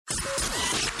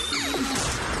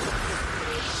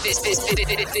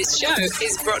This show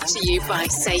is brought to you by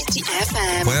Safety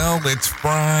FM. Well, it's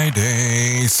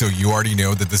Friday, so you already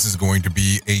know that this is going to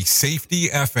be a Safety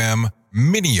FM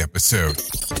mini episode.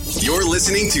 You're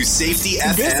listening to Safety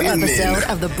FM. This episode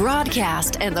of the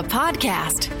broadcast and the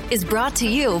podcast is brought to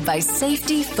you by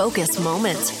Safety Focus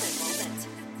Moment.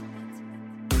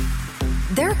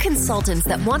 They're consultants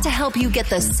that want to help you get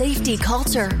the safety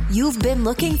culture you've been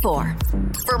looking for.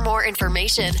 For more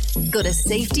information, go to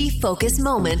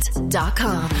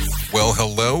safetyfocusmoment.com. Well,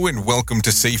 hello and welcome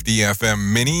to Safety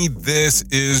FM Mini. This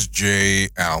is Jay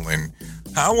Allen.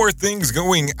 How are things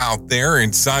going out there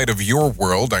inside of your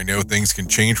world? I know things can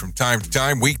change from time to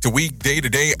time, week to week, day to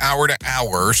day, hour to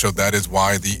hour, so that is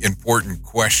why the important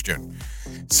question.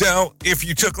 So, if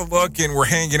you took a look and were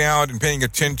hanging out and paying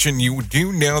attention, you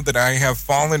do know that I have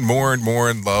fallen more and more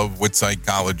in love with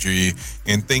psychology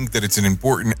and think that it's an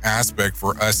important aspect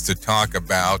for us to talk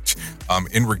about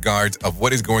in regards of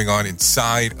what is going on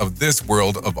inside of this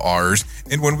world of ours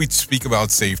and when we speak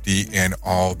about safety and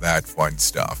all that fun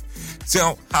stuff.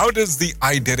 So, how does the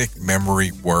eidetic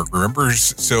memory work? Remember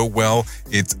so well,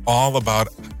 it's all about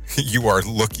you are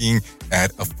looking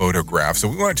at a photograph. So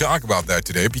we want to talk about that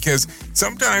today because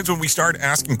sometimes when we start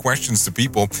asking questions to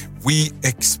people, we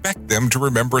expect them to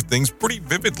remember things pretty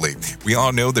vividly. We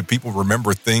all know that people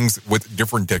remember things with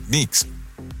different techniques.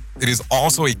 It is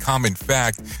also a common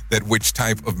fact that which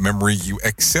type of memory you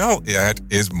excel at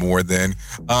is more than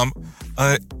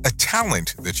a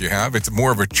talent that you have. It's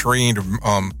more of a trained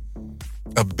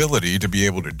ability to be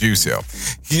able to do so.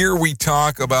 Here we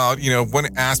talk about, one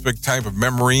aspect type of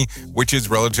memory, which is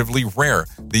relatively rare.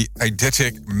 The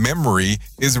eidetic memory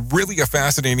is really a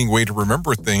fascinating way to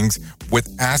remember things with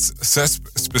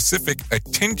specific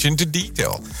attention to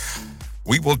detail.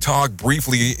 We will talk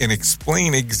briefly and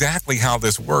explain exactly how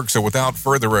this works. So without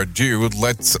further ado,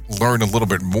 let's learn a little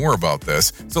bit more about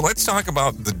this. So let's talk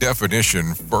about the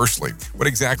definition firstly. What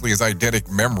exactly is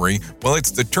eidetic memory? Well, it's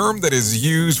the term that is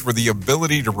used for the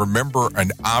ability to remember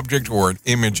an object or an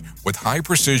image with high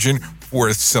precision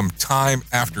for some time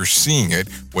after seeing it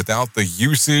without the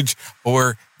usage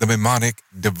or the mnemonic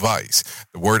device.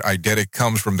 The word eidetic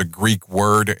comes from the Greek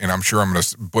word, and I'm sure I'm going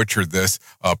to butcher this,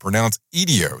 pronounced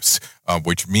eidos,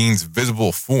 which means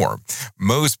visible form.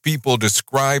 Most people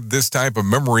describe this type of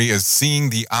memory as seeing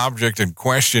the object in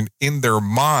question in their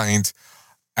minds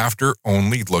after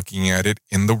only looking at it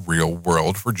in the real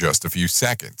world for just a few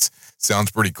seconds.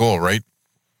 Sounds pretty cool, right?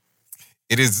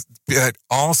 It is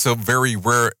also very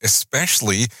rare,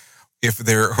 especially if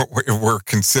we're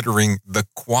considering the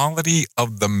quality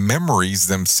of the memories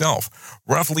themselves.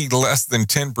 Roughly less than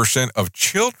 10% of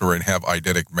children have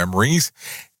eidetic memories,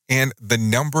 and the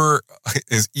number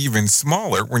is even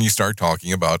smaller when you start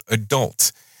talking about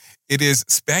adults. It is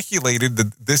speculated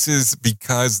that this is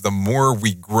because the more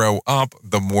we grow up,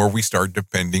 the more we start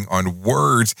depending on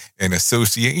words and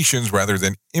associations rather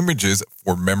than images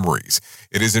for memories.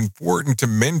 It is important to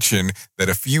mention that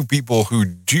a few people who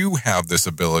do have this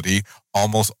ability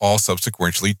almost all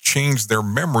subsequently change their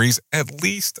memories at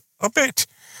least a bit.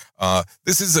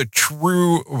 This is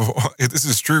true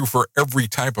for every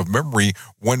type of memory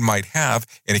one might have,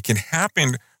 and it can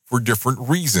happen for different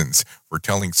reasons, for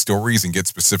telling stories and get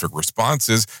specific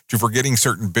responses, to forgetting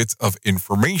certain bits of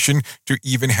information, to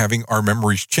even having our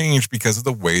memories change because of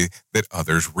the way that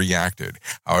others reacted.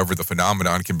 However, the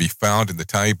phenomenon can be found in the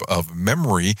type of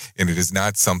memory, and it is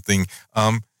not something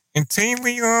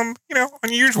insanely,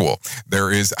 unusual. There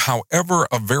is, however,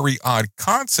 a very odd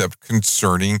concept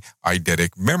concerning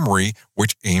eidetic memory,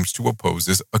 which aims to oppose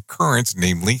this occurrence,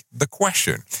 namely the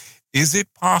question: is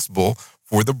it possible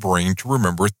for the brain to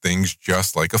remember things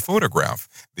just like a photograph?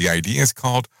 The idea is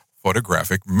called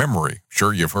photographic memory.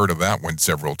 Sure, you've heard of that one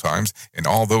several times, and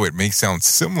although it may sound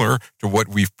similar to what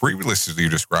we've previously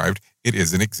described, it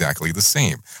isn't exactly the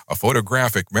same. A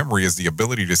photographic memory is the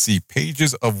ability to see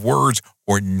pages of words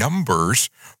or numbers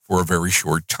for a very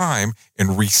short time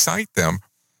and recite them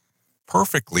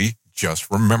perfectly just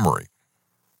from memory.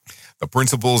 The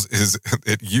principles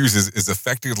it uses is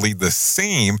effectively the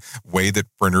same way that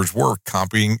printers work,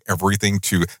 copying everything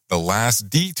to the last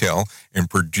detail and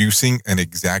producing an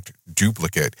exact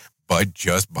duplicate, but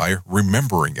just by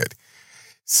remembering it.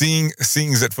 Seeing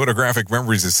that photographic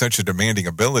memories is such a demanding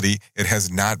ability, it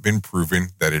has not been proven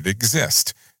that it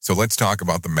exists. So let's talk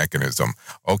about the mechanism.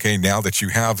 Okay, now that you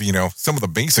have, some of the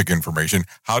basic information,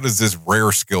 how does this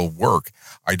rare skill work?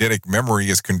 Eidetic memory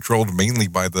is controlled mainly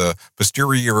by the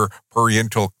posterior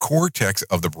parietal cortex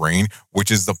of the brain,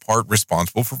 which is the part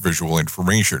responsible for visual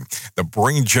information. The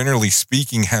brain, generally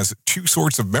speaking, has two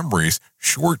sorts of memories,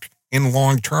 short and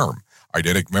long term.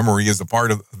 Eidetic memory is a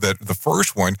part of the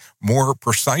first one. More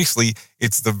precisely,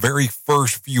 it's the very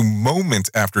first few moments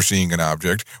after seeing an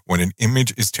object when an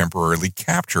image is temporarily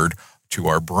captured to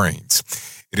our brains.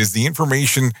 It is the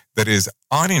information that is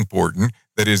unimportant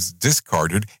that is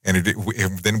discarded, and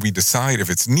then we decide if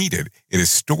it's needed. It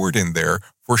is stored in there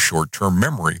for short-term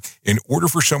memory. In order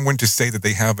for someone to say that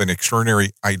they have an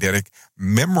extraordinary eidetic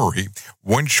memory,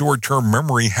 one short-term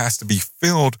memory has to be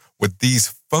filled with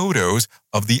these photos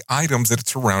of the items that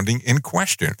it's surrounding in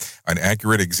question. An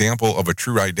accurate example of a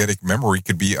true eidetic memory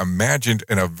could be imagined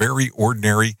in a very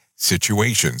ordinary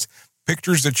situations.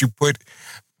 Pictures that you put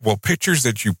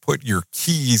your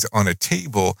keys on a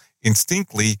table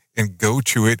instinctively and go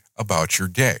to it about your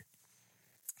day.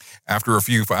 After a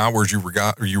few hours, you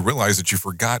realize that you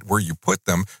forgot where you put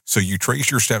them, so you trace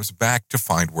your steps back to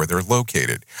find where they're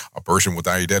located. A person with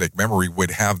eidetic memory would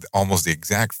have almost the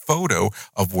exact photo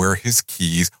of where his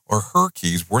keys or her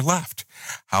keys were left,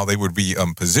 how they would be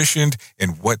positioned,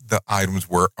 and what the items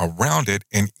were around it,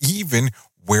 and even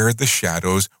where the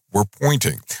shadows were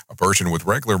pointing. A person with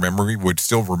regular memory would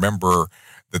still remember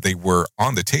that they were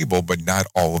on the table, but not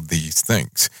all of these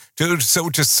things. So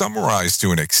to summarize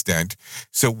to an extent,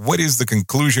 so what is the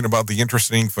conclusion about the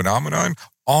interesting phenomenon?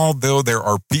 Although there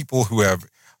are people who have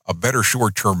a better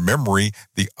short-term memory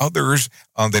than others,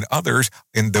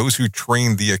 and those who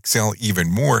train the Excel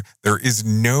even more, there is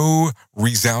no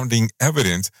resounding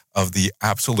evidence of the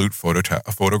absolute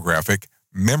photographic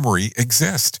memory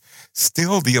exists.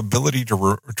 Still, the ability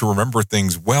to remember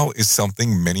things well is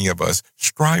something many of us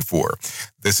strive for.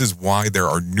 This is why there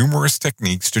are numerous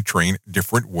techniques to train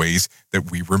different ways that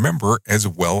we remember, as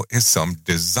well as some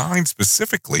designed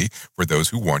specifically for those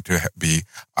who want to have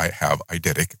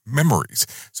eidetic memories.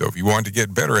 So if you want to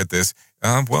get better at this,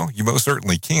 you most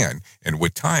certainly can. And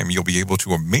with time, you'll be able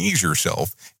to amaze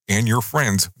yourself and your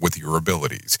friends with your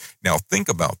abilities. Now, think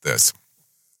about this.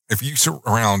 If you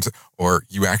surround or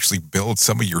you actually build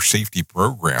some of your safety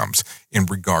programs in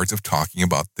regards of talking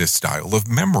about this style of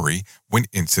memory when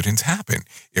incidents happen,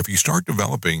 if you start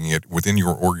developing it within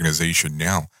your organization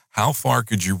now, how far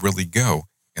could you really go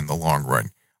in the long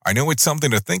run? I know it's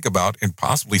something to think about and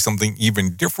possibly something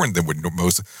even different than what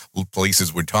most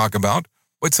places would talk about,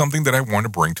 but something that I want to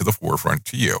bring to the forefront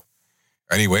to you.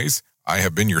 Anyways, I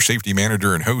have been your safety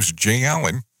manager and host, Jay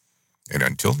Allen, and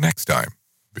until next time,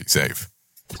 be safe.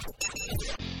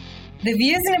 The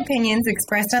views and opinions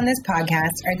expressed on this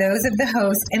podcast are those of the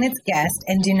host and its guest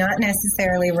and do not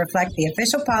necessarily reflect the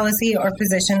official policy or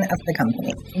position of the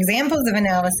company. Examples of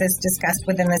analysis discussed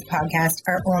within this podcast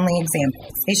are only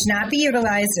examples. They should not be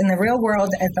utilized in the real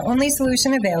world as the only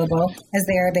solution available, as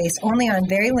they are based only on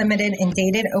very limited and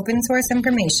dated open source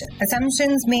information.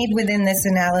 Assumptions made within this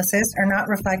analysis are not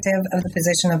reflective of the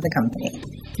position of the company.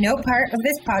 No part of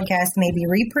this podcast may be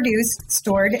reproduced,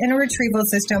 stored in a retrieval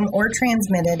system, or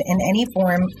transmitted in any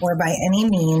form or by any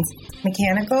means,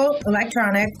 mechanical,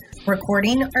 electronic,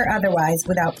 recording, or otherwise,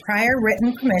 without prior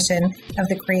written permission of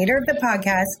the creator of the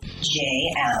podcast,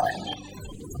 Jay Allen.